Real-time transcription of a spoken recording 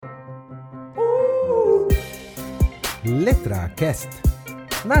LetraCast,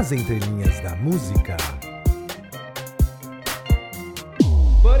 nas entrelinhas da música.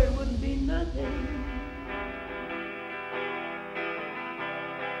 But it wouldn't be nothing.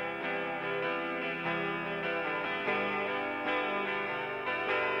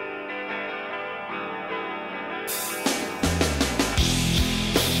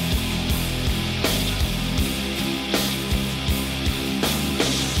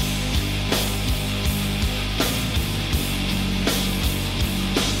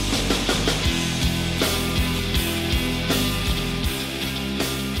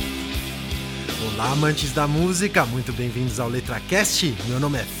 Olá, amantes da música, muito bem-vindos ao LetraCast. Meu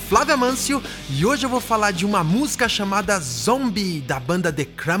nome é Flávio Amâncio e hoje eu vou falar de uma música chamada Zombie, da banda The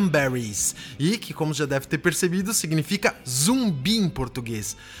Cranberries, e que, como já deve ter percebido, significa zumbi em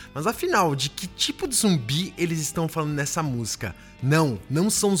português. Mas afinal, de que tipo de zumbi eles estão falando nessa música? Não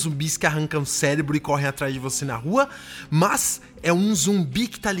são zumbis que arrancam o cérebro e correm atrás de você na rua, mas é um zumbi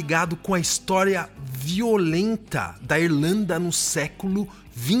que tá ligado com a história violenta da Irlanda no século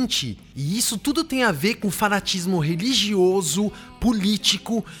XX. E isso tudo tem a ver com fanatismo religioso,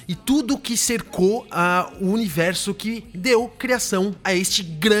 político e tudo que cercou o universo que deu criação a este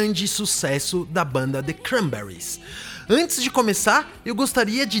grande sucesso da banda The Cranberries. Antes de começar, eu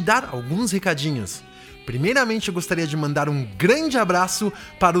gostaria de dar alguns recadinhos. Primeiramente, eu gostaria de mandar um grande abraço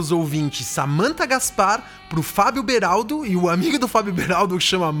para os ouvintes Samantha Gaspar, pro Fábio Beraldo e o amigo do Fábio Beraldo que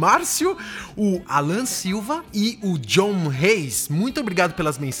chama Márcio, o Alan Silva e o John Reis. Muito obrigado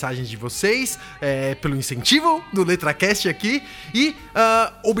pelas mensagens de vocês, pelo incentivo do LetraCast aqui e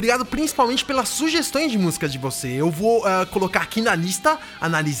obrigado principalmente pelas sugestões de música de você. Eu vou colocar aqui na lista,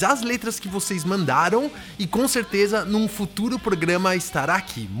 analisar as letras que vocês mandaram e com certeza num futuro programa estará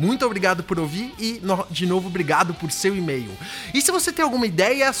aqui. Muito obrigado por ouvir e de novo obrigado por seu e-mail. E se você tem alguma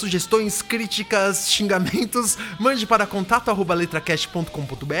ideia, sugestões, críticas, xingamentos, mande para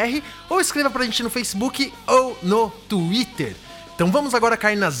contato@letracast.com.br ou escreva pra gente no Facebook ou no Twitter. Então vamos agora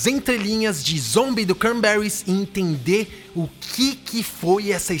cair nas entrelinhas de Zombie do Cranberries e entender o que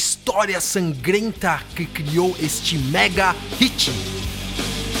foi essa história sangrenta que criou este mega hit.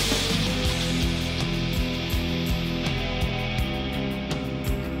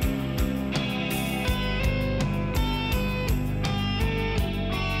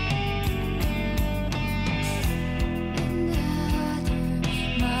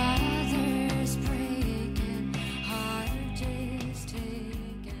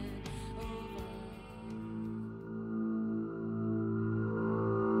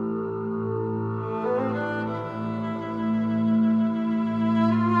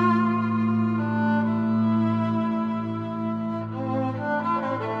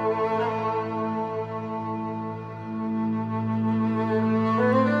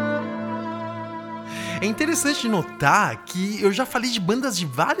 É interessante notar que eu já falei de bandas de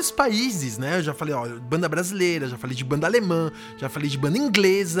vários países, né? Eu já falei, banda brasileira, já falei de banda alemã, já falei de banda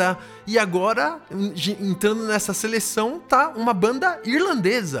inglesa e agora, entrando nessa seleção, tá uma banda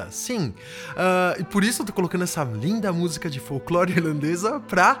irlandesa, sim. E por isso eu tô colocando essa linda música de folclore irlandesa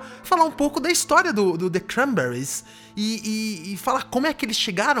pra falar um pouco da história do The Cranberries e falar como é que eles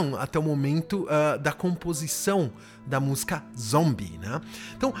chegaram até o momento da composição da música Zombie, né?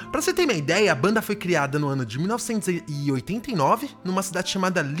 Então, pra você ter uma ideia, a banda foi criada no ano de 1989, numa cidade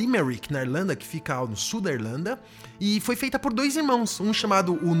chamada Limerick, na Irlanda, que fica no sul da Irlanda, e foi feita por dois irmãos, um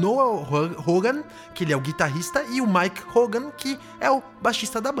chamado o Noah Hogan, que ele é o guitarrista, e o Mike Hogan, que é o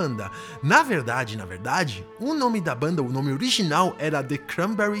baixista da banda. Na verdade, o nome da banda, o nome original era The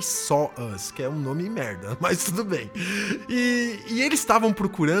Cranberries Saw Us, que é um nome merda, mas tudo bem. E eles estavam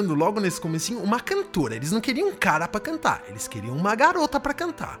procurando, logo nesse comecinho, uma cantora. Eles não queriam um cara pra cantar, eles queriam uma garota pra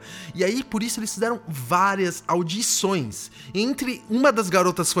cantar. E aí, por isso, eles fizeram várias audições. Entre uma das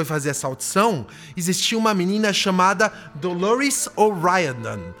garotas que foi fazer essa audição, existia uma menina chamada Dolores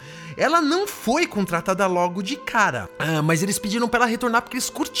O'Riordan. Ela não foi contratada logo de cara, mas eles pediram pra ela retornar porque eles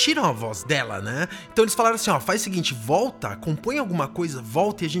curtiram a voz dela, né? Então eles falaram assim, faz o seguinte, volta, compõe alguma coisa,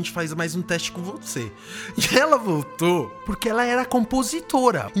 volta e a gente faz mais um teste com você. E ela voltou porque ela era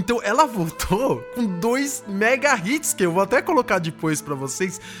compositora. Então ela voltou com 2 mega hits, que eu vou até colocar depois pra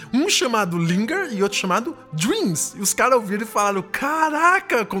vocês. Um chamado Linger e outro chamado Dreams. E os caras ouviram e falaram,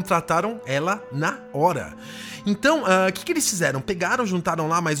 caraca, contrataram ela na hora. Então, o que eles fizeram? Pegaram, juntaram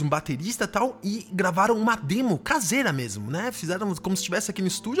lá mais um baterista e tal e gravaram uma demo caseira mesmo, né? Fizeram como se estivesse aqui no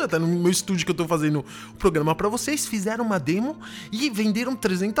estúdio, até no meu estúdio que eu tô fazendo o programa pra vocês, fizeram uma demo e venderam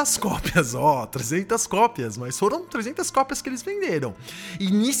 300 cópias, 300 cópias, mas foram 300 cópias que eles venderam. E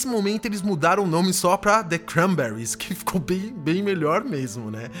nesse momento eles mudaram o nome só pra The Cranberries, que ficou bem melhor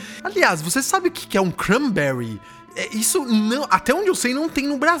mesmo, né? Aliás, você sabe o que é um cranberry? Isso não, até onde eu sei não tem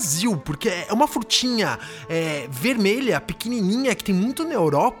no Brasil, porque é uma frutinha vermelha, pequenininha, que tem muito na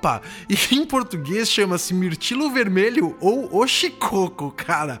Europa, e em português chama-se mirtilo vermelho ou oxicoco,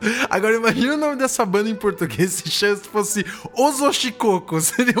 cara. Agora imagina o nome dessa banda em português se fosse Os Oxicocos.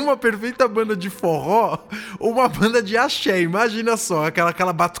 Seria uma perfeita banda de forró ou uma banda de axé, imagina só,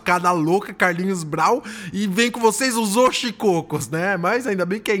 aquela batucada louca, Carlinhos Brau, e vem com vocês os Oxicocos, né? Mas ainda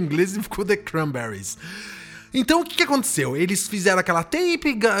bem que é inglês e ficou The Cranberries. Então, o que aconteceu? Eles fizeram aquela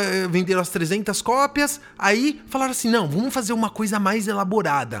tape, venderam as 300 cópias, aí falaram assim, não, vamos fazer uma coisa mais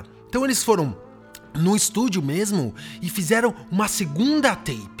elaborada. Então, eles foram no estúdio mesmo e fizeram uma segunda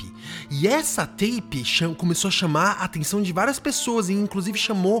tape. E essa tape começou a chamar a atenção de várias pessoas, e inclusive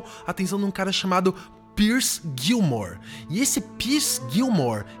chamou a atenção de um cara chamado Pierce Gilmore. E esse Pierce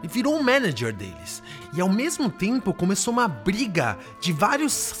Gilmore virou o manager deles. E ao mesmo tempo começou uma briga de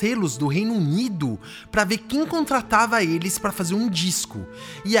vários selos do Reino Unido para ver quem contratava eles para fazer um disco.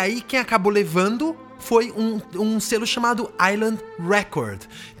 E aí quem acabou levando foi um selo chamado Island Record.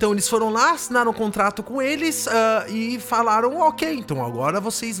 Então eles foram lá, assinaram um contrato com eles e falaram, ok, então agora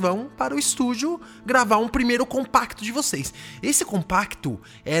vocês vão para o estúdio gravar um primeiro compacto de vocês. Esse compacto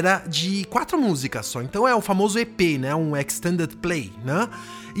era de 4 músicas só, então é o famoso EP, né, um Extended Play, né?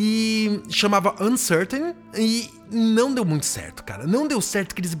 E chamava Uncertain, e não deu muito certo, cara. Não deu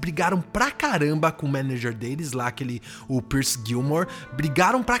certo, que eles brigaram pra caramba com o manager deles lá, o Pierce Gilmore.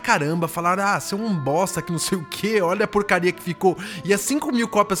 Brigaram pra caramba, falaram, você é um bosta que não sei o que, olha a porcaria que ficou. E as 5.000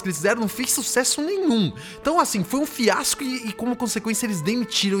 cópias que eles fizeram não fez sucesso nenhum. Então assim, foi um fiasco e como consequência eles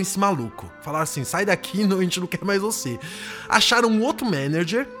demitiram esse maluco. Falaram assim, sai daqui, a gente não quer mais você. Acharam um outro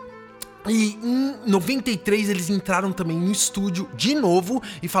manager. E em 93 eles entraram também no estúdio de novo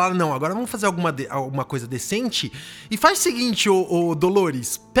e falaram, não, agora vamos fazer alguma coisa decente. E faz o seguinte, ô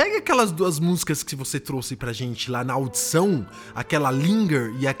Dolores, pega aquelas 2 músicas que você trouxe pra gente lá na audição, aquela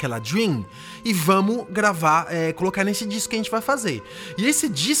Linger e aquela Dream, e vamos gravar, colocar nesse disco que a gente vai fazer. E esse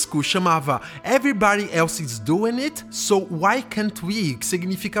disco chamava Everybody Else Is Doing It, So Why Can't We? Que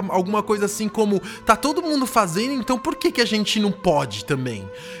significa alguma coisa assim como, tá todo mundo fazendo, então por que a gente não pode também?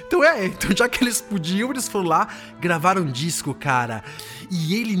 Então já que eles podiam, eles foram lá, gravaram um disco, cara.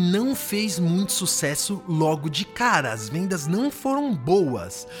 E ele não fez muito sucesso logo de cara. As vendas não foram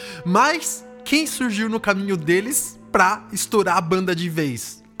boas. Mas quem surgiu no caminho deles pra estourar a banda de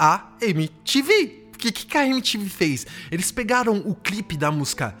vez? A MTV. O que a MTV fez? Eles pegaram o clipe da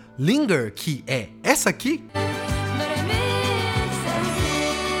música Linger, que é essa aqui.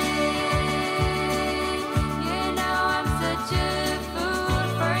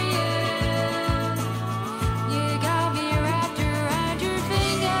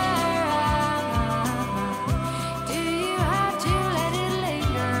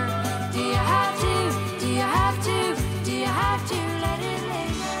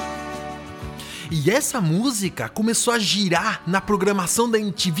 E essa música começou a girar na programação da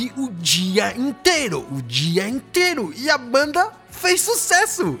MTV o dia inteiro, e a banda fez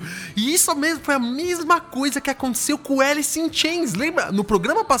sucesso. E isso mesmo foi a mesma coisa que aconteceu com o Alice in Chains. Lembra? No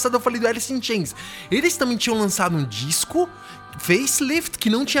programa passado eu falei do Alice in Chains. Eles também tinham lançado um disco, Facelift, que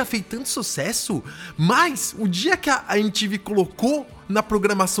não tinha feito tanto sucesso, mas o dia que a MTV colocou na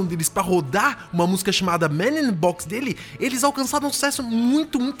programação deles pra rodar uma música chamada Man in the Box dele, eles alcançaram um sucesso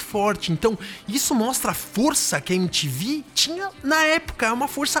muito, muito forte. Então isso mostra a força que a MTV tinha na época, é uma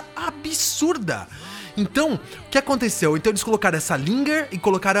força absurda. Então, o que aconteceu? Então eles colocaram essa Linger e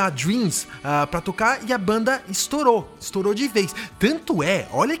colocaram a Dreams pra tocar, e a banda estourou de vez. Tanto é,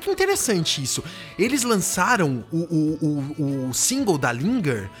 olha que interessante isso, eles lançaram o single da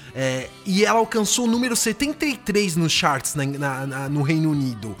Linger e ela alcançou o número 73 nos charts no Reino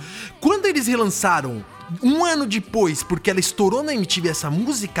Unido. Quando eles relançaram um ano depois, porque ela estourou na MTV essa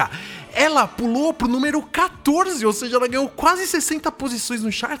música, ela pulou pro número 14, ou seja, ela ganhou quase 60 posições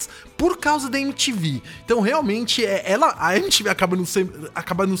nos charts por causa da MTV. Então realmente a MTV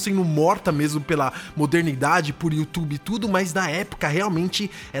acaba não sendo morta mesmo pela modernidade, por YouTube e tudo, mas na época realmente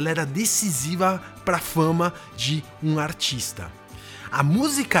ela era decisiva pra fama de um artista. A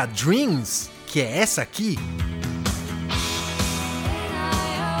música Dreams, que é essa aqui,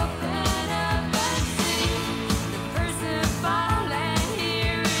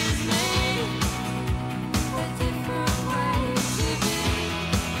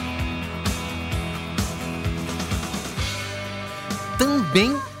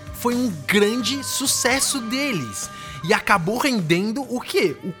 também foi um grande sucesso deles. E acabou rendendo o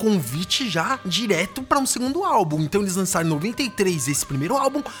quê? O convite já direto para um segundo álbum. Então eles lançaram em 93 esse primeiro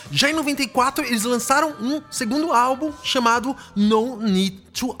álbum. Já em 94 eles lançaram um segundo álbum chamado No Need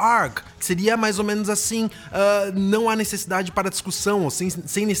to Argue, que seria mais ou menos assim, não há necessidade para discussão, ou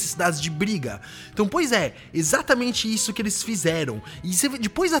sem necessidade de briga. Então, pois é, exatamente isso que eles fizeram. E você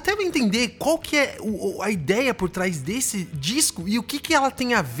depois até vai entender qual que é a ideia por trás desse disco e o que ela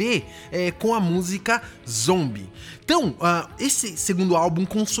tem a ver com a música Zombie. Então, esse segundo álbum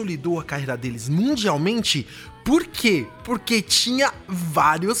consolidou a carreira deles mundialmente. Por quê? Porque tinha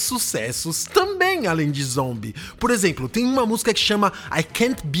vários sucessos também, além de Zombie. Por exemplo, tem uma música que chama I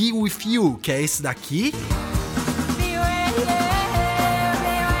Can't Be With You, que é esse daqui.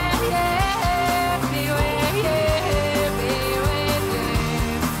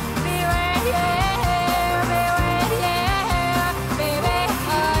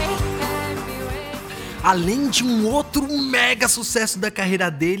 Além de um outro mega sucesso da carreira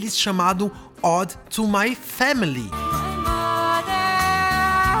deles chamado Ode to My Family.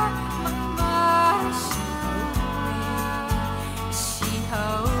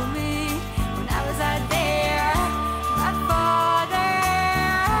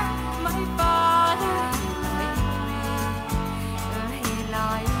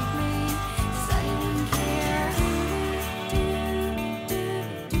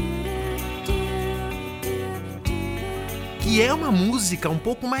 E é uma música um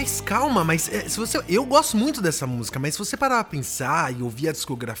pouco mais calma, mas eu gosto muito dessa música, mas se você parar a pensar e ouvir a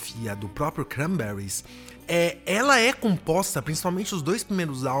discografia do próprio Cranberries, ela é composta, principalmente os 2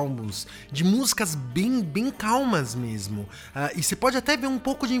 primeiros álbuns, de músicas bem calmas mesmo. E você pode até ver um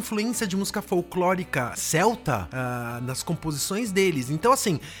pouco de influência de música folclórica celta nas composições deles. Então,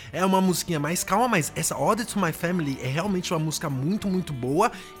 assim, é uma musiquinha mais calma, mas essa Ode to My Family é realmente uma música muito boa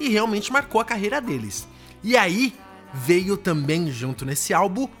e realmente marcou a carreira deles. E aí veio também junto nesse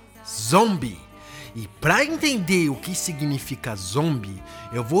álbum Zombie. E para entender o que significa Zombie,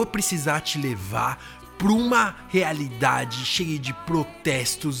 eu vou precisar te levar para uma realidade cheia de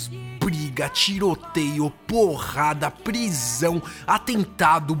protestos, briga, tiroteio, porrada, prisão,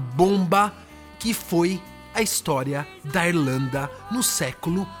 atentado, bomba, que foi a história da Irlanda no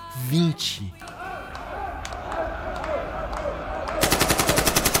século XX.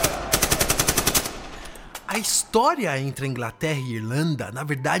 A história entre a Inglaterra e a Irlanda, na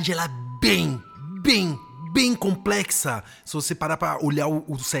verdade, ela é bem complexa, se você parar para olhar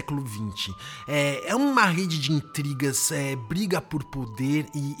o século XX. É uma rede de intrigas, briga por poder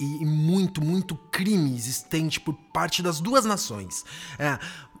e muito crime existente por parte das duas nações.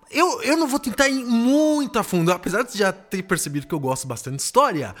 Eu não vou tentar ir muito a fundo, apesar de já ter percebido que eu gosto bastante de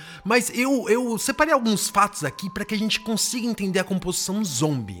história, mas eu separei alguns fatos aqui para que a gente consiga entender a composição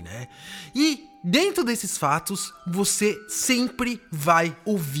zombie, né? E dentro desses fatos, você sempre vai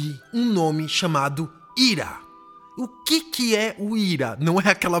ouvir um nome chamado IRA. O que é o IRA? Não é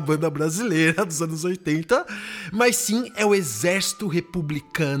aquela banda brasileira dos anos 80, mas sim é o Exército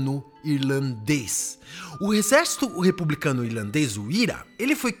Republicano Irlandês. O Exército Republicano Irlandês, o IRA,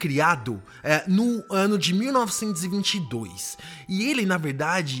 ele foi criado no ano de 1922. E ele, na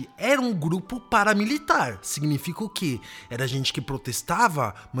verdade, era um grupo paramilitar. Significa o quê? Era gente que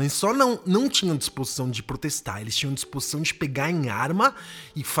protestava, mas só não tinham disposição de protestar. Eles tinham disposição de pegar em arma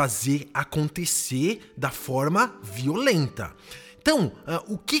e fazer acontecer da forma violenta. Então,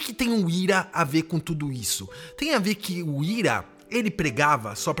 o que tem o IRA a ver com tudo isso? Tem a ver que o IRA, ele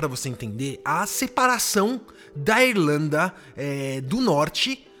pregava, só para você entender, a separação da Irlanda do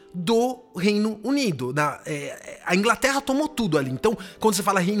Norte do Reino Unido. A Inglaterra tomou tudo ali. Então, quando você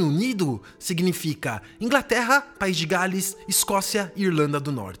fala Reino Unido, significa Inglaterra, País de Gales, Escócia e Irlanda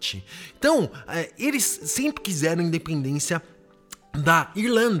do Norte. Então, eles sempre quiseram independência da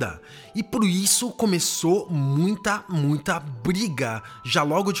Irlanda. E por isso começou muita briga, já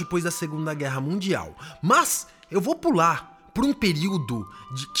logo depois da Segunda Guerra Mundial. Mas eu vou pular por um período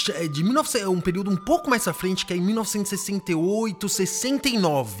um período um pouco mais à frente, que é em 1968,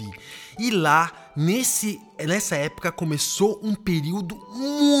 69. E lá, nessa época, começou um período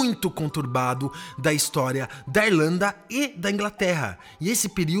muito conturbado da história da Irlanda e da Inglaterra. E esse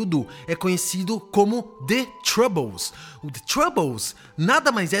período é conhecido como The Troubles. O The Troubles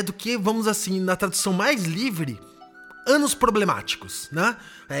nada mais é do que, vamos assim, na tradução mais livre, anos problemáticos, né?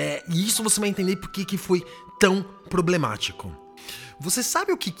 E isso você vai entender por que foi tão problemático. Você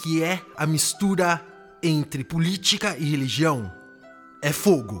sabe o que é a mistura entre política e religião? É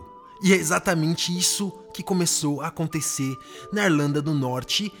fogo. E é exatamente isso que começou a acontecer na Irlanda do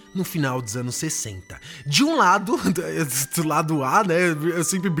Norte no final dos anos 60. De um lado, do lado A, né, eu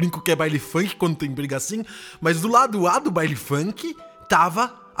sempre brinco que é baile funk quando tem briga assim, mas do lado A do baile funk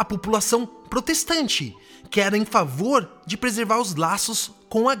tava a população protestante, que era em favor de preservar os laços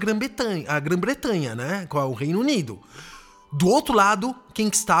com a Grã-Bretanha, né, com o Reino Unido. Do outro lado, quem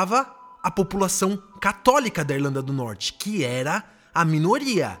estava? A população católica da Irlanda do Norte, que era a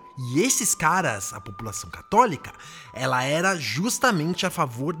minoria. E esses caras, a população católica, ela era justamente a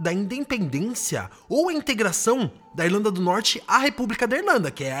favor da independência ou a integração da Irlanda do Norte à República da Irlanda,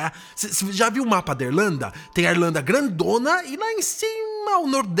 que é... Você já viu o mapa da Irlanda? Tem a Irlanda grandona e lá em cima, o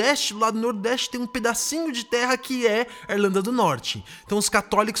Nordeste, lá do Nordeste, tem um pedacinho de terra que é a Irlanda do Norte. Então os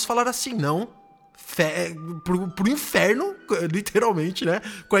católicos falaram assim, não... pro inferno, literalmente, né?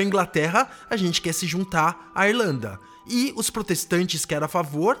 Com a Inglaterra, a gente quer se juntar à Irlanda. E os protestantes que eram a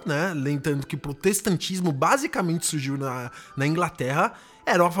favor, né? Lembrando que o protestantismo basicamente surgiu na Inglaterra,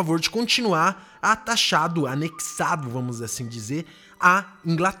 eram a favor de continuar atachado, anexado, vamos assim dizer, à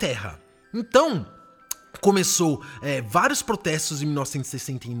Inglaterra. Então, começou vários protestos em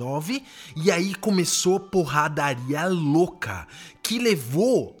 1969 e aí começou porradaria louca, que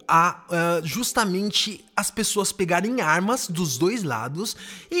levou a justamente as pessoas pegarem armas dos dois lados.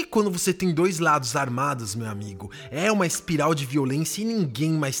 E quando você tem dois lados armados, meu amigo, é uma espiral de violência e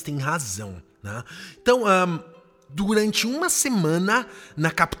ninguém mais tem razão, né? Então, durante uma semana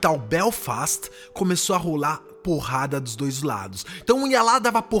na capital Belfast começou a rolar porrada dos dois lados. Então ia lá,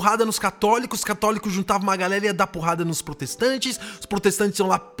 dava porrada nos católicos, os católicos juntavam uma galera e ia dar porrada nos protestantes, os protestantes iam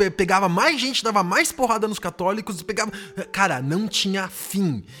lá, pegava mais gente, dava mais porrada nos católicos, pegava... Cara, não tinha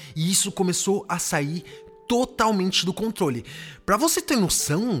fim. E isso começou a sair totalmente do controle. Pra você ter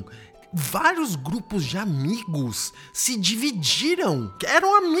noção, vários grupos de amigos se dividiram,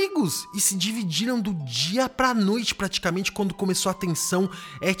 eram amigos, e se dividiram do dia pra noite praticamente, quando começou a tensão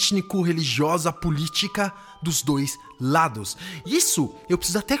étnico-religiosa, política dos dois lados. Isso, eu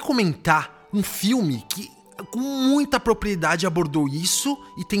preciso até comentar um filme que com muita propriedade abordou isso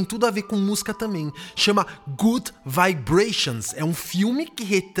e tem tudo a ver com música também. Chama Good Vibrations. É um filme que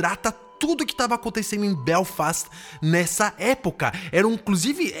retrata tudo que estava acontecendo em Belfast nessa época. Era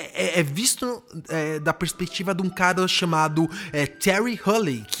inclusive visto da perspectiva de um cara chamado Terry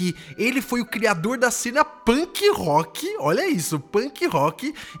Hurley, que ele foi o criador da cena punk rock, olha isso, punk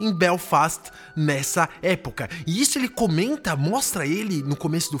rock em Belfast nessa época. E isso ele comenta, mostra ele no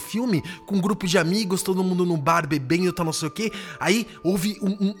começo do filme, com um grupo de amigos, todo mundo no bar bebendo, tal, não sei o que. Aí houve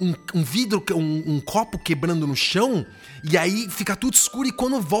um vidro, um copo quebrando no chão, e aí fica tudo escuro, e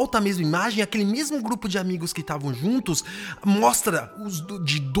quando volta a mesma imagem, aquele mesmo grupo de amigos que estavam juntos mostra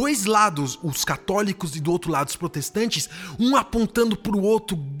de dois lados os católicos e do outro lado os protestantes, um apontando pro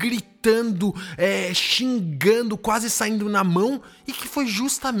outro, gritando, xingando, quase saindo na mão, e que foi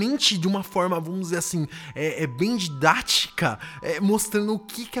justamente de uma forma, vamos dizer assim, bem didática, mostrando o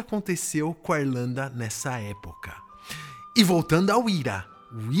que aconteceu com a Irlanda nessa época. E voltando ao IRA,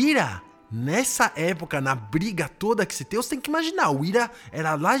 o IRA, nessa época, na briga toda que se tem, você tem que imaginar, o IRA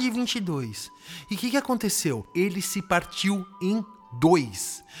era lá de 22. E o que aconteceu? Ele se partiu em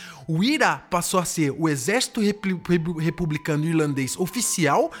dois. O IRA passou a ser o Exército Republicano Irlandês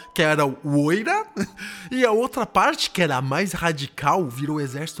Oficial, que era o OIRA, e a outra parte, que era a mais radical, virou o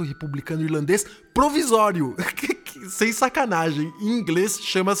Exército Republicano Irlandês Provisório. Sem sacanagem, em inglês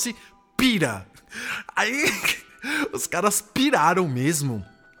chama-se PIRA. Aí os caras piraram mesmo,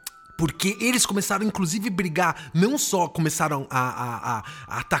 porque eles começaram, inclusive, a brigar, não só começaram a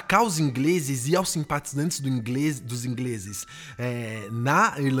atacar os ingleses e aos simpatizantes dos ingleses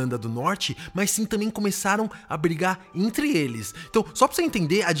na Irlanda do Norte, mas sim também começaram a brigar entre eles. Então, só pra você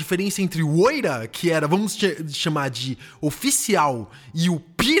entender a diferença entre o OIRA, que era, vamos chamar de oficial, e o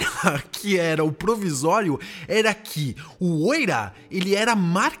PIRA, que era o provisório, era que o OIRA, ele era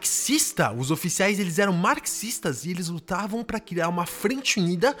marxista, os oficiais eles eram marxistas e eles lutavam para criar uma frente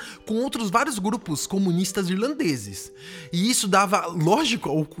unida com outros vários grupos comunistas irlandeses. E isso dava, lógico,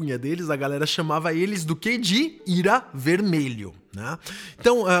 a alcunha deles, a galera chamava eles do que? De IRA Vermelho, né?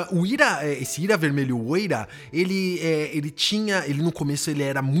 Então, o IRA, esse IRA Vermelho, o OIRA, ele no começo ele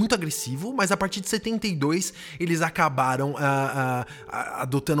era muito agressivo, mas a partir de 72 eles acabaram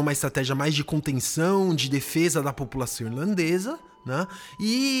adotando uma estratégia mais de contenção, de defesa da população irlandesa, né?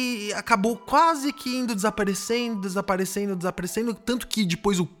 E acabou quase que indo desaparecendo, tanto que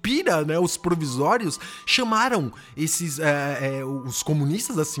depois o Pira, né, os provisórios, chamaram esses, os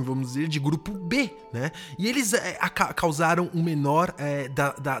comunistas, assim, vamos dizer, de grupo B, né? E eles causaram o menor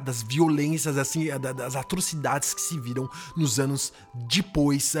das violências, assim, das atrocidades que se viram nos anos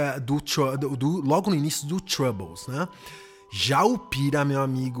depois, logo no início do Troubles, né? Já o Pira, meu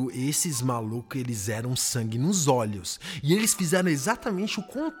amigo, esses malucos, eles eram sangue nos olhos. E eles fizeram exatamente o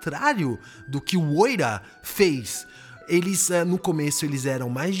contrário do que o Oira fez. Eles, no começo, eles eram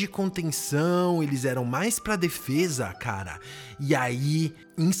mais de contenção, eles eram mais pra defesa, cara. E aí,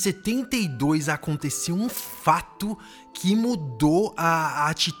 em 72, aconteceu um fato que mudou a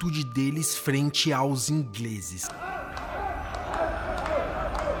atitude deles frente aos ingleses.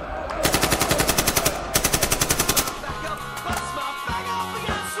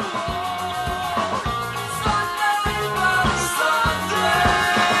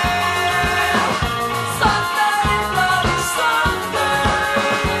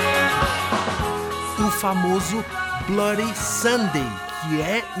 Famoso Bloody Sunday, que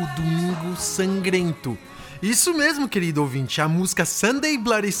é o Domingo Sangrento. Isso mesmo, querido ouvinte, a música Sunday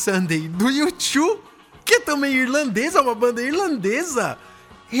Bloody Sunday do U2, que é também irlandesa, uma banda irlandesa,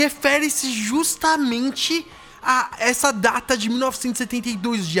 refere-se justamente a essa data de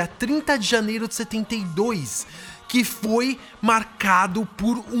 1972, dia 30 de janeiro de 72, que foi marcado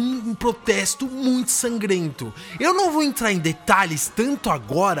por um protesto muito sangrento. Eu não vou entrar em detalhes tanto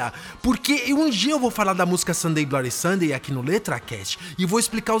agora, porque um dia eu vou falar da música Sunday Bloody Sunday aqui no LetraCast e vou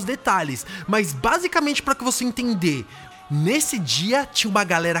explicar os detalhes, mas basicamente para que você entender, nesse dia tinha uma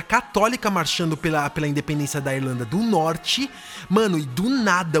galera católica marchando pela independência da Irlanda do Norte, mano, e do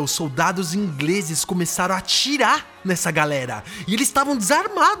nada os soldados ingleses começaram a atirar nessa galera, e eles estavam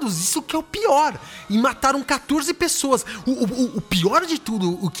desarmados, isso que é o pior, e mataram 14 pessoas. O pior de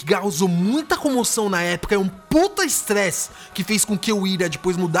tudo, o que causou muita comoção na época, é um puta estresse que fez com que o IRA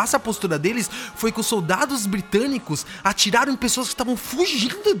depois mudasse a postura deles, foi que os soldados britânicos atiraram em pessoas que estavam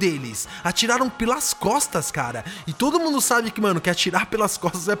fugindo deles, atiraram pelas costas, cara, e todo mundo sabe que, mano, que atirar pelas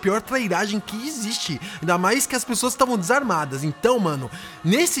costas é a pior trairagem que existe, ainda mais que as pessoas estavam desarmadas. Então, mano,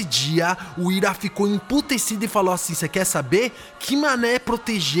 nesse dia, o IRA ficou emputecido e falou assim: você quer saber? Que mané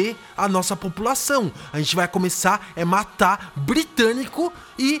proteger a nossa população? A gente vai começar a matar britânico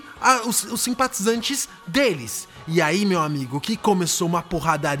e os simpatizantes deles. E aí, meu amigo, que começou uma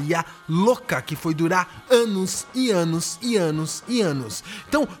porradaria louca que foi durar anos e anos e anos e anos.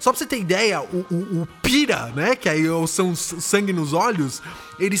 Então, só pra você ter ideia, o Pira, né, que aí são sangue nos olhos,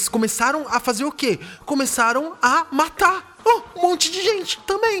 eles começaram a fazer o quê? Começaram a matar um monte de gente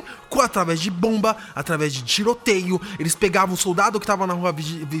também, através de bomba, através de tiroteio. Eles pegavam um soldado que tava na rua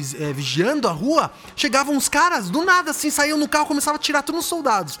vigiando a rua, chegavam uns caras, do nada, assim, saíam no carro, começavam a atirar todos os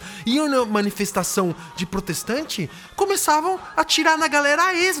soldados. Iam na manifestação de protestante, começavam a atirar na galera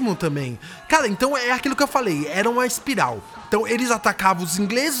a esmo também. Cara, então é aquilo que eu falei, era uma espiral. Então eles atacavam os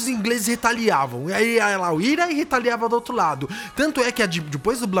ingleses retaliavam. E aí ia lá o IRA e retaliava do outro lado. Tanto é que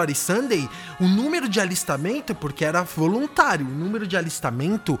depois do Bloody Sunday, o número de alistamento, porque era voluntário, o número de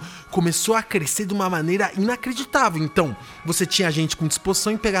alistamento começou a crescer de uma maneira inacreditável. Então, você tinha gente com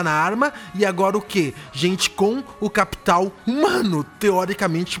disposição em pegar na arma, e agora o quê? Gente com o capital humano,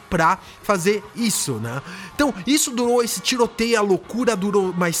 teoricamente, pra fazer isso, né? Então, esse tiroteio, a loucura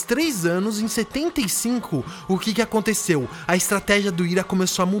durou mais 3 anos. Em 75, o que aconteceu? A estratégia do IRA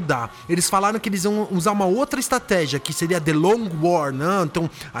começou a mudar. Eles falaram que eles iam usar uma outra estratégia, que seria The Long War, né? Então,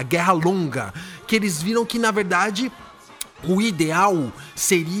 a guerra longa. Que eles viram que, na verdade, o ideal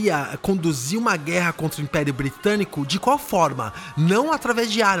seria conduzir uma guerra contra o Império Britânico de qual forma? Não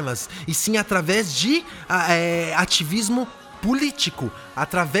através de armas, e sim através de ativismo político,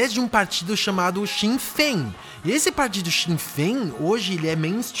 através de um partido chamado Sinn Féin. E esse partido Sinn Féin, hoje ele é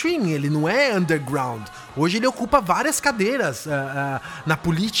mainstream, ele não é underground. Hoje ele ocupa várias cadeiras na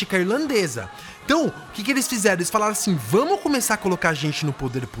política irlandesa. Então, o que eles fizeram? Eles falaram assim: vamos começar a colocar gente no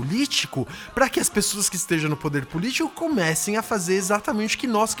poder político para que as pessoas que estejam no poder político comecem a fazer exatamente o que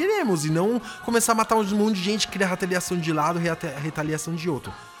nós queremos, e não começar a matar um monte de gente, criar retaliação de lado e retaliação de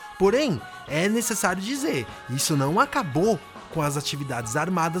outro. Porém, é necessário dizer, isso não acabou com as atividades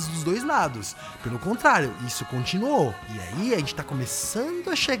armadas dos dois lados. Pelo contrário, isso continuou. E aí a gente tá começando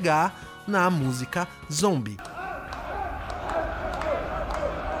a chegar na música zombie.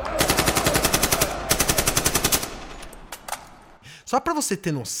 Só pra você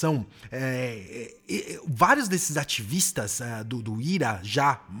ter noção, vários desses ativistas do IRA,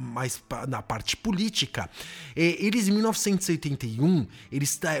 já mais na parte política, eles em 1981,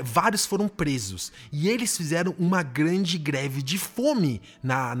 vários foram presos. E eles fizeram uma grande greve de fome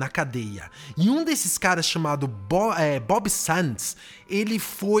na cadeia. E um desses caras chamado Bob Sands,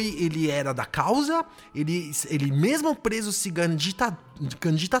 ele era da causa, ele mesmo preso se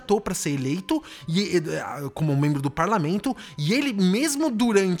candidatou para ser eleito como membro do parlamento, e ele mesmo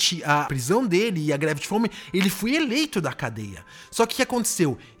durante a prisão dele e a greve de fome, ele foi eleito da cadeia. Só que o que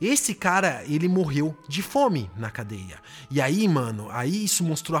aconteceu? Esse cara, ele morreu de fome na cadeia. E aí, mano, isso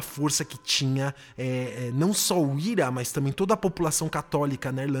mostrou a força que tinha não só o IRA, mas também toda a população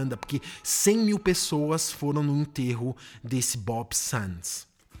católica na Irlanda, porque 100 mil pessoas foram no enterro desse Bob Sands.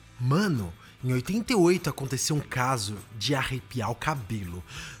 Mano, em 88 aconteceu um caso de arrepiar o cabelo.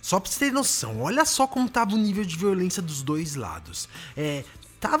 Só pra você ter noção, olha só como tava o nível de violência dos dois lados.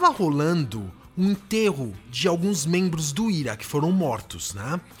 Tava rolando um enterro de alguns membros do IRA que foram mortos,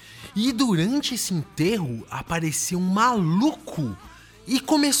 né? E durante esse enterro apareceu um maluco e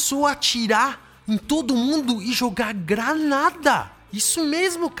começou a atirar em todo mundo e jogar granada. Isso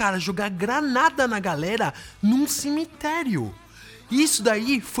mesmo, cara, jogar granada na galera num cemitério. Isso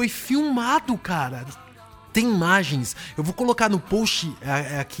daí foi filmado, cara. Tem imagens, eu vou colocar no post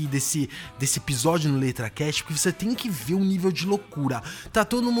aqui desse episódio no LetraCast, porque você tem que ver o nível de loucura. Tá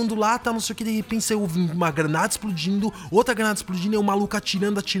todo mundo lá, tá não sei o que, de repente você ouve uma granada explodindo, outra granada explodindo, e o maluco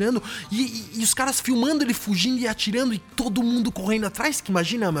atirando, e os caras filmando ele fugindo e atirando, e todo mundo correndo atrás, que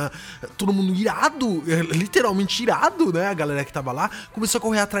imagina, todo mundo irado, literalmente irado, né, a galera que tava lá, começou a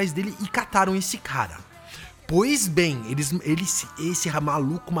correr atrás dele e cataram esse cara. Pois bem, esse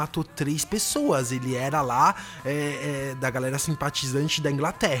maluco matou 3 pessoas. Ele era lá da galera simpatizante da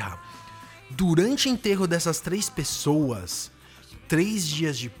Inglaterra. Durante o enterro dessas 3 pessoas, 3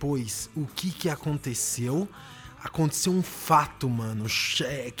 dias depois, o que aconteceu? Aconteceu um fato, mano,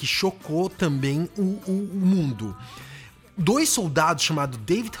 que chocou também o mundo. 2 soldados chamados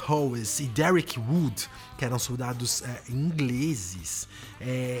David Howes e Derek Wood, que eram soldados ingleses,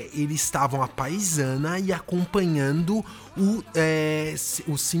 eles estavam à paisana e acompanhando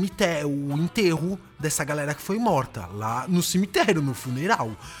o cemitério, o enterro dessa galera que foi morta, lá no cemitério, no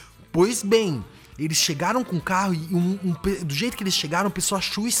funeral. Pois bem, eles chegaram com o carro e do jeito que eles chegaram, o pessoal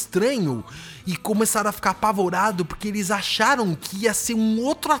achou estranho e começaram a ficar apavorado porque eles acharam que ia ser um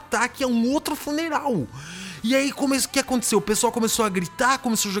outro ataque a um outro funeral. E aí, o que aconteceu? O pessoal começou a gritar,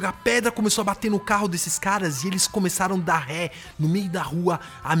 começou a jogar pedra, começou a bater no carro desses caras e eles começaram a dar ré no meio da rua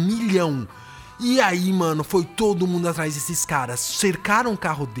a milhão. E aí, mano, foi todo mundo atrás desses caras, cercaram o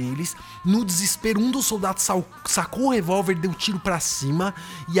carro deles, no desespero, um dos soldados sacou o revólver, deu tiro pra cima,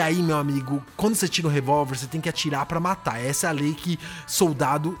 e aí, meu amigo, quando você tira o revólver, você tem que atirar pra matar. Essa é a lei que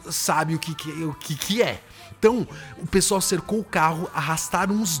soldado sabe o que é. Então, o pessoal cercou o carro,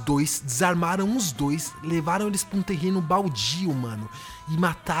 arrastaram os 2, desarmaram os 2, levaram eles pra um terreno baldio, mano, e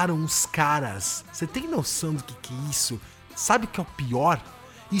mataram os caras. Você tem noção do que é isso? Sabe o que é o pior?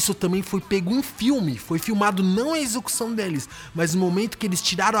 Isso também foi pego em filme, foi filmado não a execução deles, mas no momento que eles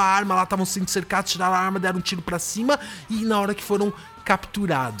tiraram a arma, lá estavam sendo cercados, tiraram a arma, deram um tiro pra cima e na hora que foram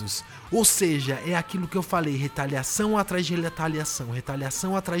capturados. Ou seja, é aquilo que eu falei, retaliação atrás de retaliação,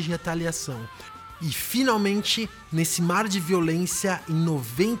 retaliação atrás de retaliação. E finalmente, nesse mar de violência, em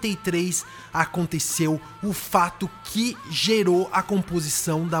 93, aconteceu o fato que gerou a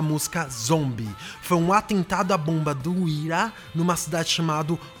composição da música Zombie. Foi um atentado à bomba do IRA numa cidade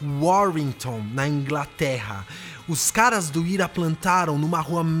chamada Warrington, na Inglaterra. Os caras do IRA plantaram numa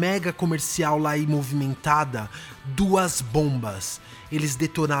rua mega comercial lá e movimentada 2 bombas. Eles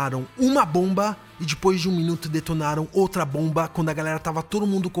detonaram uma bomba e depois de 1 minuto detonaram outra bomba quando a galera tava todo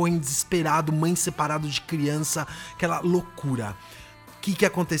mundo correndo desesperado, mãe separado de criança, aquela loucura. O que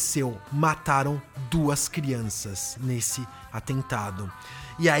aconteceu? Mataram 2 crianças nesse atentado.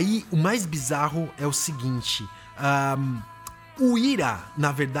 E aí, o mais bizarro é o seguinte... O IRA,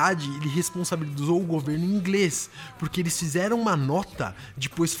 na verdade, ele responsabilizou o governo inglês, porque eles fizeram uma nota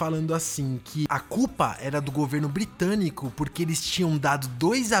depois falando assim, que a culpa era do governo britânico, porque eles tinham dado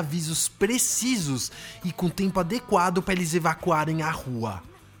 2 avisos precisos e com tempo adequado para eles evacuarem a rua.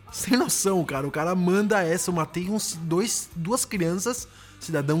 Sem noção, cara, o cara manda essa, eu matei 2 crianças,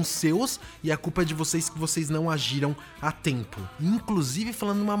 cidadãos seus, e a culpa é de vocês que vocês não agiram a tempo. Inclusive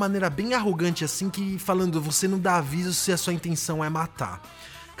falando de uma maneira bem arrogante assim, que falando, você não dá aviso se a sua intenção é matar.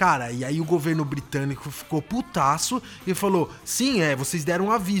 Cara, e aí o governo britânico ficou putaço e falou, sim, vocês deram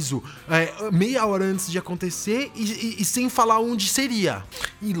um aviso meia hora antes de acontecer e sem falar onde seria.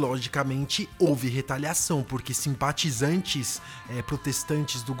 E logicamente houve retaliação, porque simpatizantes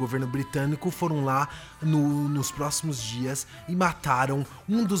protestantes do governo britânico foram lá nos próximos dias e mataram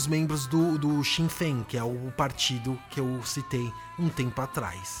um dos membros do Sinn Féin, que é o partido que eu citei um tempo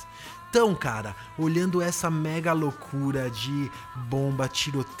atrás. Então, cara, olhando essa mega loucura de bomba,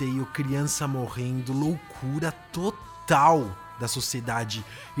 tiroteio, criança morrendo, loucura total da sociedade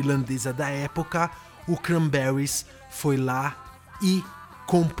irlandesa da época, o Cranberries foi lá e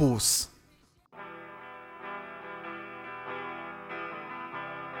compôs.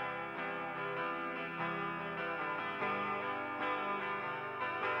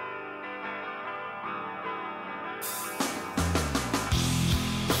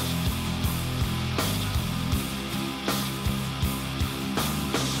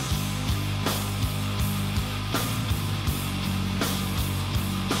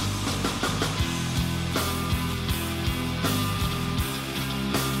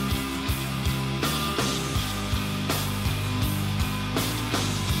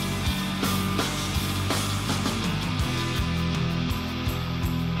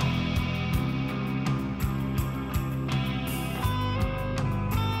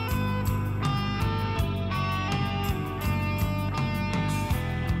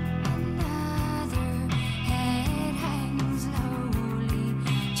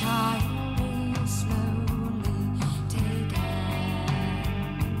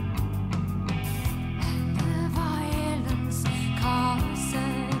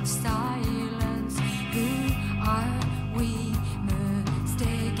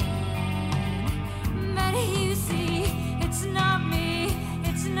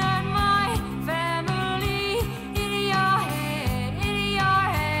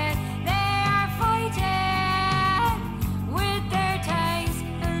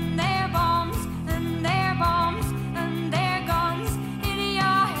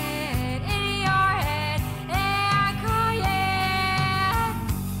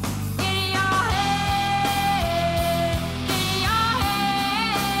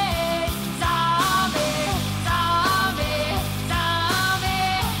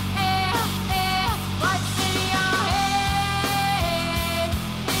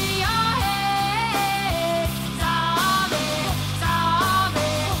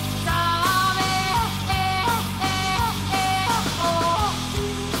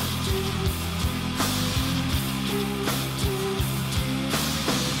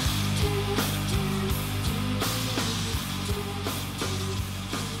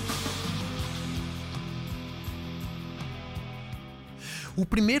 O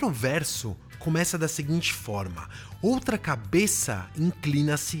primeiro verso começa da seguinte forma: outra cabeça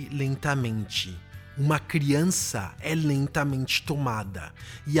inclina-se lentamente. Uma criança é lentamente tomada,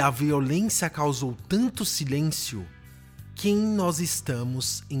 e a violência causou tanto silêncio. Quem nós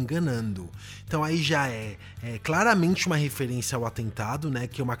estamos enganando? Então aí já é claramente uma referência ao atentado, né?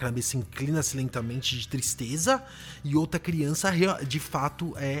 Que uma cabeça inclina-se lentamente de tristeza e outra criança de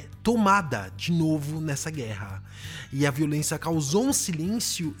fato é tomada de novo nessa guerra. E a violência causou um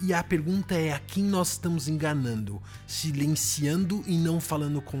silêncio e a pergunta é: a quem nós estamos enganando? Silenciando e não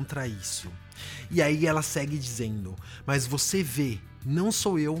falando contra isso. E aí ela segue dizendo: mas você vê, não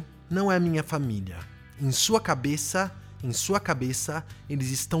sou eu, não é minha família. Em sua cabeça,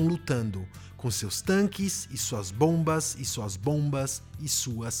 eles estão lutando com seus tanques e suas bombas e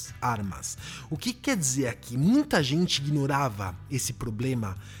suas armas. O que quer dizer aqui? Muita gente ignorava esse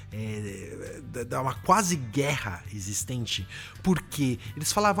problema da uma quase guerra existente, porque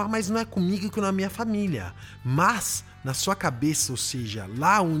eles falavam: mas não é comigo que não é minha família. Mas na sua cabeça, ou seja,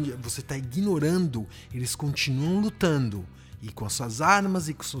 lá onde você está ignorando, eles continuam lutando. E com as suas armas,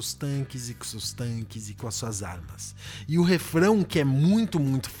 e com seus tanques, e com seus tanques, e com as suas armas. E o refrão, que é muito,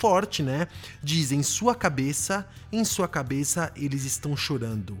 muito forte, né? Diz: em sua cabeça, eles estão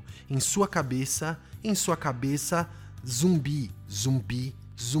chorando. Em sua cabeça, zumbi, zumbi,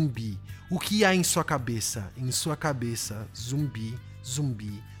 zumbi. O que há em sua cabeça? Em sua cabeça, zumbi,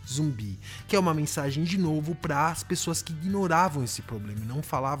 zumbi, zumbi. Que é uma mensagem, de novo, para as pessoas que ignoravam esse problema e não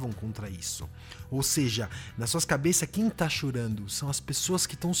falavam contra isso. Ou seja, nas suas cabeças, quem está chorando são as pessoas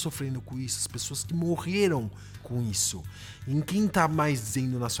que estão sofrendo com isso, as pessoas que morreram com isso. E em quem está mais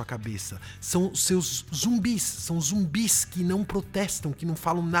dizendo na sua cabeça? São seus zumbis, são zumbis que não protestam, que não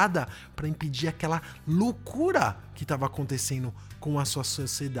falam nada para impedir aquela loucura que estava acontecendo com a sua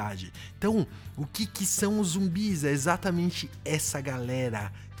sociedade. Então, o que são os zumbis? É exatamente essa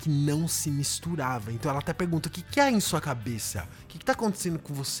galera que não se misturava. Então ela até pergunta, o que há em sua cabeça? O que tá acontecendo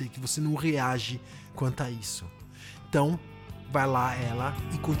com você que você não reage quanto a isso? Então, vai lá ela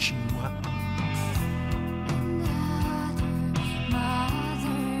e continua.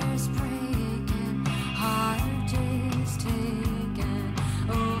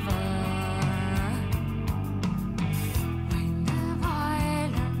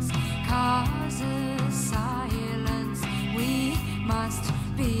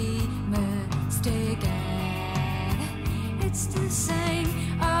 It's the same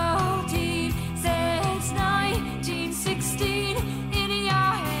old deed since 1916. In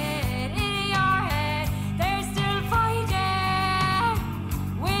your head, they're still fighting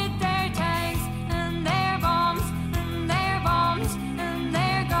with their tanks and their bombs and their bombs and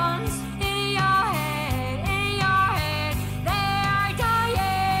their guns. In your head, they are dying.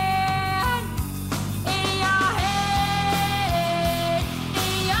 In your head,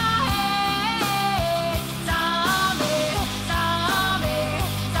 zombie, zombie,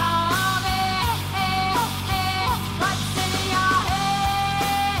 zombie. What's in your head?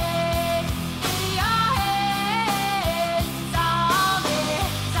 In your head, zombie,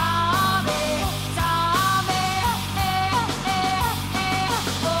 zombie, zombie.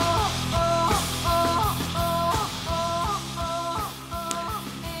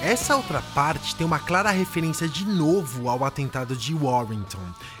 Essa outra parte tem uma clara referência de novo ao atentado de Warrington.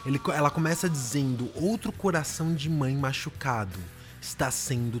 Ela começa dizendo: outro coração de mãe machucado está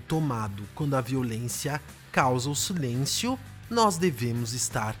sendo tomado. Quando a violência causa o silêncio, nós devemos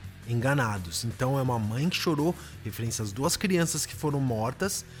estar enganados. Então é uma mãe que chorou, referência às 2 crianças que foram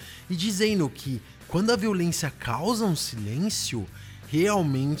mortas, e dizendo que quando a violência causa um silêncio,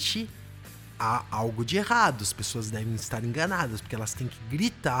 realmente há algo de errado, as pessoas devem estar enganadas, porque elas têm que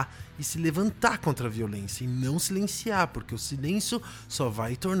gritar e se levantar contra a violência e não silenciar, porque o silêncio só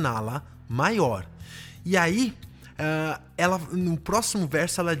vai torná-la maior. E aí, ela, no próximo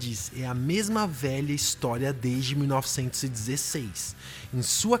verso ela diz: é a mesma velha história desde 1916. Em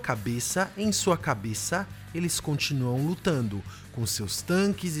sua cabeça, eles continuam lutando, com seus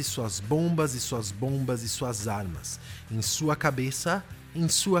tanques e suas bombas e suas armas. Em sua cabeça,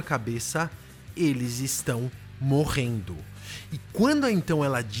 eles estão morrendo. E quando então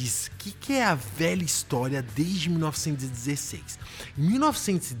ela diz que é a velha história desde 1916? Em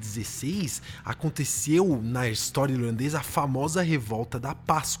 1916 aconteceu na história irlandesa a famosa Revolta da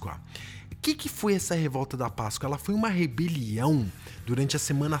Páscoa. O que foi essa Revolta da Páscoa? Ela foi uma rebelião durante a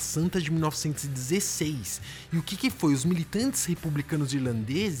Semana Santa de 1916. E o que foi? Os militantes republicanos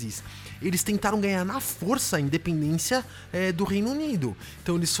irlandeses, eles tentaram ganhar na força a independência do Reino Unido.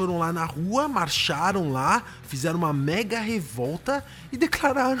 Então eles foram lá na rua, marcharam lá, fizeram uma mega revolta e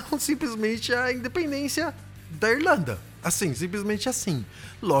declararam simplesmente a independência da Irlanda. Assim, simplesmente assim.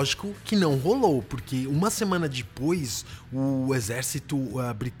 Lógico que não rolou, porque uma semana depois o exército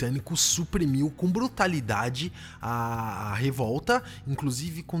britânico suprimiu com brutalidade a revolta,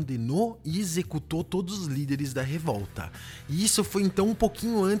 inclusive condenou e executou todos os líderes da revolta. E isso foi então um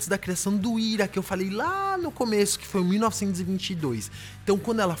pouquinho antes da criação do IRA, que eu falei lá no começo, que foi em 1922. Então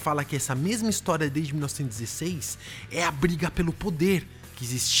quando ela fala que essa mesma história desde 1916 é a briga pelo poder que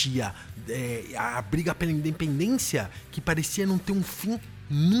existia, a briga pela independência que parecia não ter um fim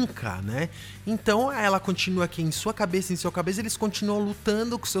nunca, né? Então ela continua aqui em sua cabeça, eles continuam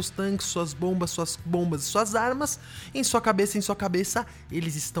lutando com seus tanques, suas bombas e suas armas. Em sua cabeça,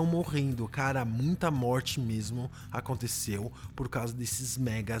 eles estão morrendo. Cara, muita morte mesmo aconteceu por causa desses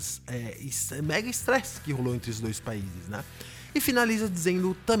mega estresse que rolou entre os dois países, né? E finaliza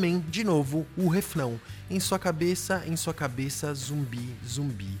dizendo também, de novo, o refrão: em sua cabeça, zumbi,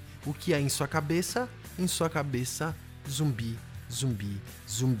 zumbi. O que há em sua cabeça, zumbi, zumbi,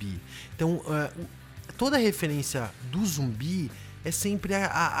 zumbi. Então, toda referência do zumbi é sempre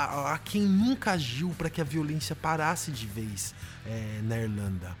a quem nunca agiu para que a violência parasse de vez na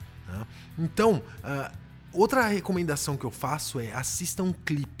Irlanda, né? Então, outra recomendação que eu faço é: assista um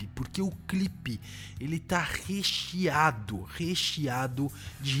clipe, porque o clipe ele tá recheado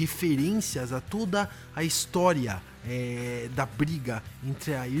de referências a toda a história da briga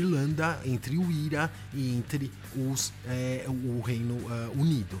entre a Irlanda, entre o IRA e entre o Reino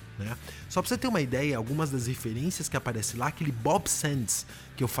Unido, né? Só pra você ter uma ideia, algumas das referências que aparecem lá, aquele Bob Sands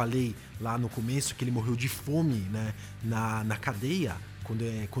que eu falei lá no começo, que ele morreu de fome, né, na cadeia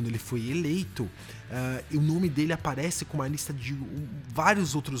quando ele foi eleito, o nome dele aparece com uma lista de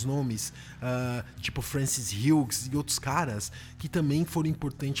vários outros nomes, tipo Francis Hughes e outros caras que também foram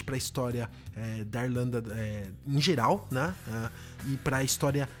importantes para a história da Irlanda em geral, né? E para a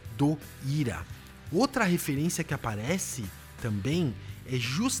história do IRA. Outra referência que aparece também é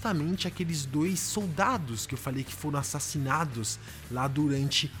justamente aqueles 2 soldados que eu falei que foram assassinados lá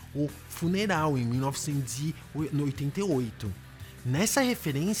durante o funeral em 1988. Nessa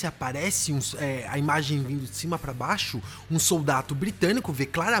referência aparece a imagem vindo de cima para baixo, um soldado britânico, vê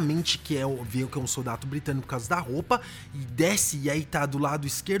claramente que é um soldado britânico por causa da roupa, e desce, e aí tá do lado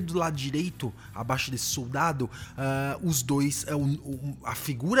esquerdo e do lado direito, abaixo desse soldado, os dois, a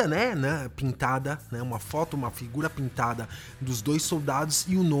figura, né, pintada, né, uma figura pintada dos 2 soldados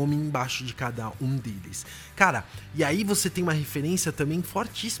e o nome embaixo de cada um deles. Cara, e aí você tem uma referência também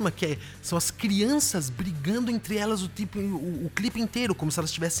fortíssima, que são as crianças brigando entre elas o clipe inteiro, como se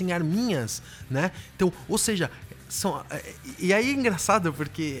elas tivessem arminhas, né? Então, ou seja, e aí é engraçado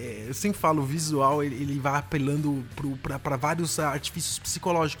porque eu sempre falo, o visual ele vai apelando para vários artifícios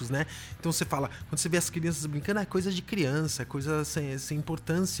psicológicos, né? Então você fala, quando você vê as crianças brincando, é coisa de criança, é coisa sem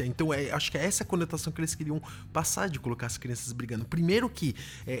importância. Então acho que é essa a conotação que eles queriam passar de colocar as crianças brigando. Primeiro que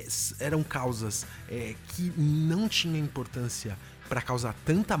eram causas que não tinham importância para causar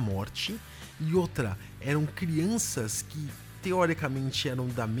tanta morte, e outra, eram crianças que teoricamente eram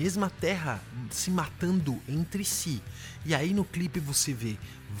da mesma terra se matando entre si. E aí no clipe você vê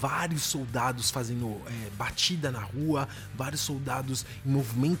vários soldados fazendo batida na rua, vários soldados em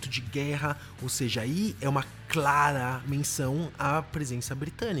movimento de guerra, ou seja, aí é uma clara menção à presença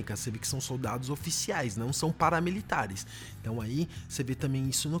britânica. Você vê que são soldados oficiais, não são paramilitares. Então aí você vê também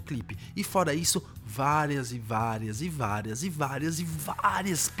isso no clipe. E fora isso, várias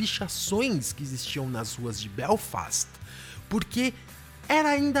pichações que existiam nas ruas de Belfast, porque era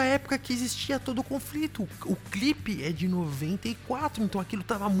ainda a época que existia todo o conflito. O clipe é de 94, então aquilo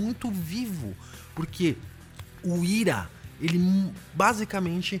estava muito vivo, porque o IRA, ele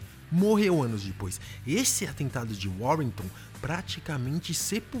basicamente morreu anos depois. Esse atentado de Warrington praticamente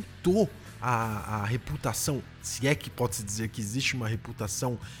sepultou a reputação, se é que pode-se dizer que existe uma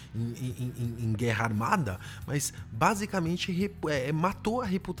reputação em guerra armada, mas basicamente matou a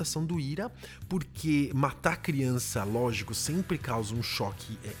reputação do IRA, porque matar criança, lógico, sempre causa um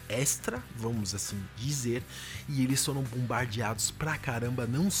choque extra, vamos assim dizer, e eles foram bombardeados pra caramba,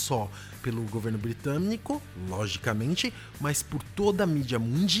 não só pelo governo britânico, logicamente, mas por toda a mídia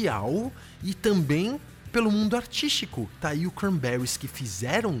mundial e também pelo mundo artístico. Tá aí o Cranberries, que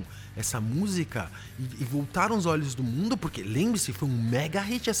fizeram essa música e voltaram os olhos do mundo, porque lembre-se, foi um mega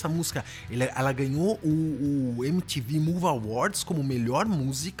hit essa música. Ela ganhou o MTV Movie Awards como melhor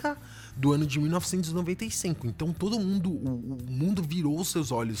música do ano de 1995. Então todo mundo, o mundo virou os seus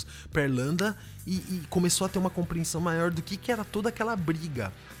olhos para Irlanda e começou a ter uma compreensão maior do que era toda aquela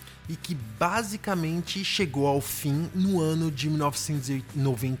briga, e que basicamente chegou ao fim no ano de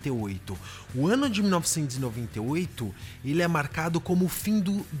 1998. O ano de 1998, ele é marcado como o fim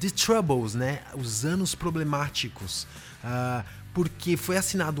do The Troubles, né? Os anos problemáticos, porque foi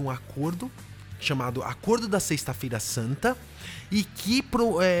assinado um acordo chamado Acordo da Sexta-feira Santa, e que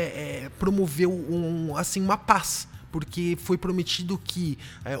promoveu uma paz, porque foi prometido que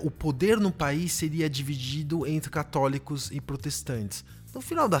o poder no país seria dividido entre católicos e protestantes. No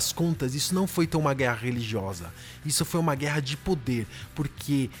final das contas, isso não foi tão uma guerra religiosa, isso foi uma guerra de poder,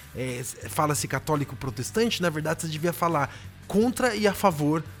 porque fala-se católico protestante, na verdade você devia falar contra e a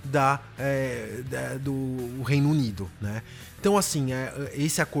favor do Reino Unido, né? Então assim,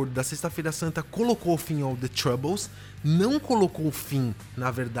 esse acordo da Sexta-feira Santa colocou fim ao The Troubles, não colocou fim, na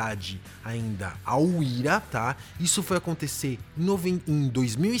verdade, ainda ao IRA, tá? Isso foi acontecer em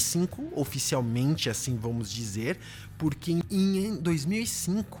 2005, oficialmente, assim vamos dizer, porque em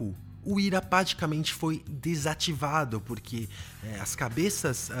 2005 o IRA praticamente foi desativado, porque as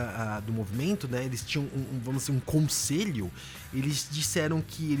cabeças do movimento, né, eles tinham vamos dizer, um conselho. Eles disseram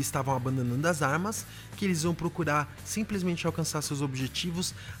que eles estavam abandonando as armas, que eles iam procurar simplesmente alcançar seus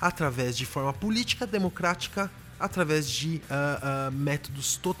objetivos através de forma política, democrática, através de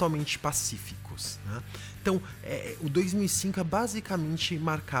métodos totalmente pacíficos, né? Então, o 2005 é basicamente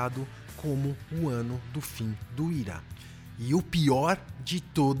marcado como o ano do fim do IRA. E o pior de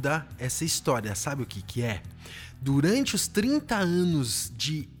toda essa história, sabe o que é? Durante os 30 anos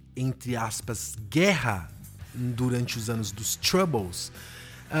de, entre aspas, guerra, durante os anos dos Troubles,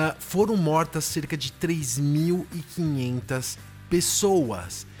 foram mortas cerca de 3.500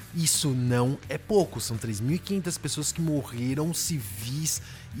 pessoas. Isso não é pouco, são 3.500 pessoas que morreram, civis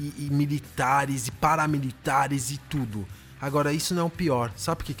e militares e paramilitares e tudo. Agora, isso não é o pior.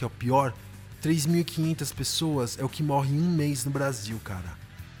 Sabe o que é o pior? 3.500 pessoas é o que morre em um mês no Brasil, cara.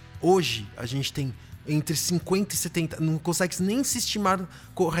 Hoje, a gente tem entre 50 e 70... Não consegue nem se estimar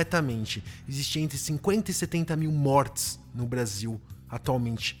corretamente. Existe entre 50 e 70 mil mortes no Brasil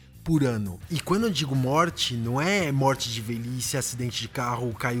atualmente por ano. E quando eu digo morte, não é morte de velhice, acidente de carro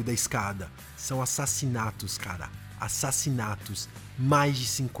ou caiu da escada. São assassinatos, cara. Assassinatos. Mais de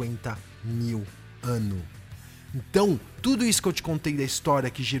 50 mil ano. Então, tudo isso que eu te contei da história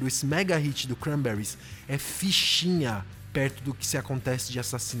que gerou esse mega hit do Cranberries é fichinha perto do que se acontece de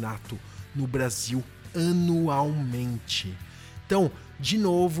assassinato no Brasil anualmente. Então, de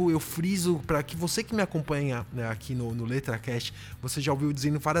novo, eu friso para que você que me acompanha, né, aqui no LetraCast, você já ouviu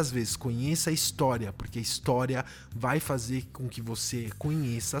dizendo várias vezes, conheça a história, porque a história vai fazer com que você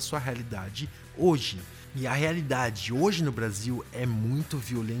conheça a sua realidade hoje. E a realidade hoje no Brasil é muito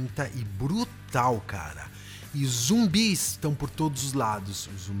violenta e brutal, cara. E os zumbis estão por todos os lados.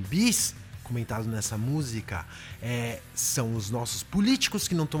 Os zumbis comentados nessa música são os nossos políticos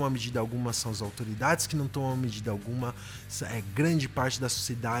que não tomam medida alguma, são as autoridades que não tomam medida alguma, grande parte da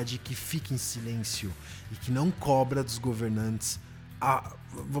sociedade que fica em silêncio e que não cobra dos governantes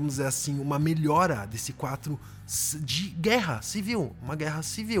vamos dizer assim, uma melhora desse quadro de guerra civil, uma guerra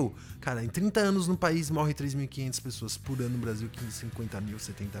civil. Cara, em 30 anos no país morre 3.500 pessoas por ano no Brasil, 50 mil,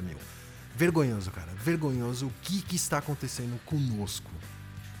 70 mil. Vergonhoso, cara, vergonhoso o que está acontecendo conosco.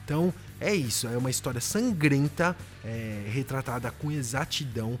 Então, é isso, é uma história sangrenta, retratada com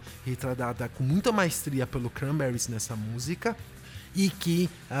exatidão, retratada com muita maestria pelo Cranberries nessa música, e que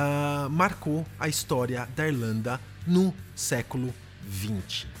marcou a história da Irlanda no século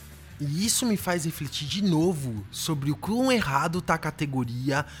XX. E isso me faz refletir de novo sobre o quão errado tá a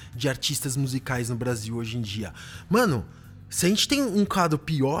categoria de artistas musicais no Brasil hoje em dia. Mano, se a gente tem um quadro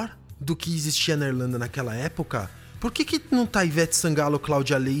pior do que existia na Irlanda naquela época, por que não tá Ivete Sangalo,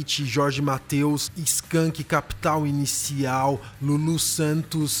 Cláudia Leite, Jorge Mateus, Skank, Capital Inicial, Lulu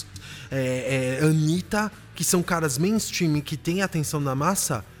Santos, Anitta, que são caras mainstream que têm atenção da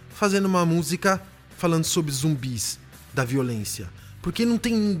massa, fazendo uma música falando sobre zumbis da violência? Porque não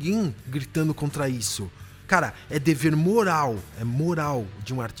tem ninguém gritando contra isso. Cara, é dever moral, é moral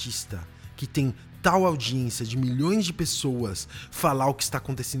de um artista que tem tal audiência de milhões de pessoas falar o que está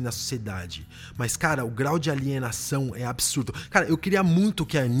acontecendo na sociedade. Mas, cara, o grau de alienação é absurdo. Cara, eu queria muito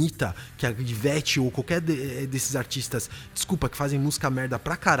que a Anitta, que a Ivete ou qualquer desses artistas, desculpa, que fazem música merda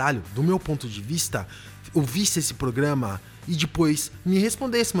pra caralho, do meu ponto de vista, ouvisse esse programa e depois me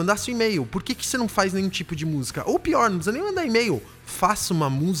respondesse, mandasse um e-mail. Por que você não faz nenhum tipo de música? Ou pior, não precisa nem mandar e-mail. Faça uma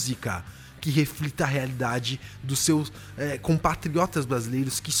música que reflita a realidade dos seus compatriotas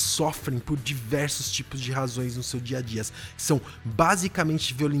brasileiros que sofrem por diversos tipos de razões no seu dia a dia. São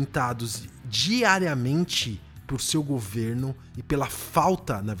basicamente violentados diariamente por seu governo e pela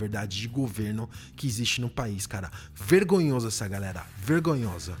falta, na verdade, de governo que existe no país, cara. Vergonhosa essa galera,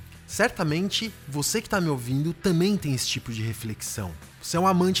 vergonhosa. Certamente, você que tá me ouvindo também tem esse tipo de reflexão. Você é um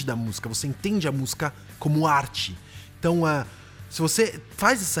amante da música, você entende a música como arte. Então, se você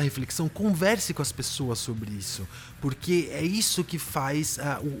faz essa reflexão, converse com as pessoas sobre isso, porque é isso que faz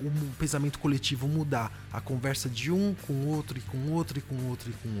o pensamento coletivo mudar. A conversa de um com o outro, e com o outro, e com o outro,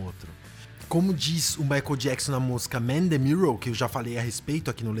 e com o outro. Como diz o Michael Jackson na música Man the Mirror, que eu já falei a respeito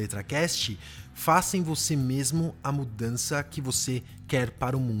aqui no LetraCast, faça em você mesmo a mudança que você quer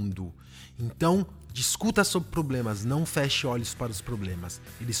para o mundo. Então, discuta sobre problemas, não feche olhos para os problemas.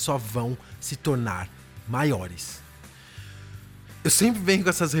 Eles só vão se tornar maiores. Eu sempre venho com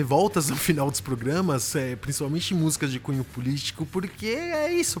essas revoltas no final dos programas, principalmente em músicas de cunho político, porque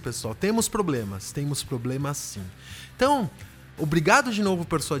é isso, pessoal. Temos problemas sim. Então, obrigado de novo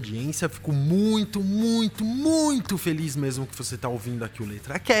por sua audiência. Fico muito, muito, muito feliz mesmo que você está ouvindo aqui o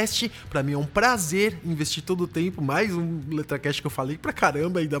LetraCast. Para mim é um prazer investir todo o tempo, mais um LetraCast que eu falei pra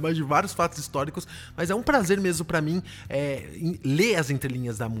caramba, ainda mais de vários fatos históricos, mas é um prazer mesmo para mim ler as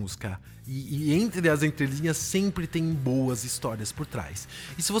entrelinhas da música. E entre as entrelinhas sempre tem boas histórias por trás.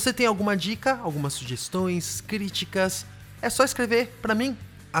 E se você tem alguma dica, algumas sugestões, críticas, é só escrever para mim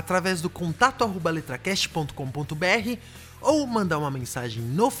através do contato@letracast.com.br ou mandar uma mensagem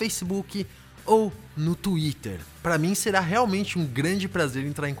no Facebook ou no Twitter. Para mim será realmente um grande prazer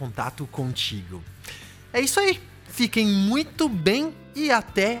entrar em contato contigo. É isso aí. Fiquem muito bem e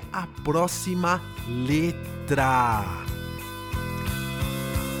até a próxima letra.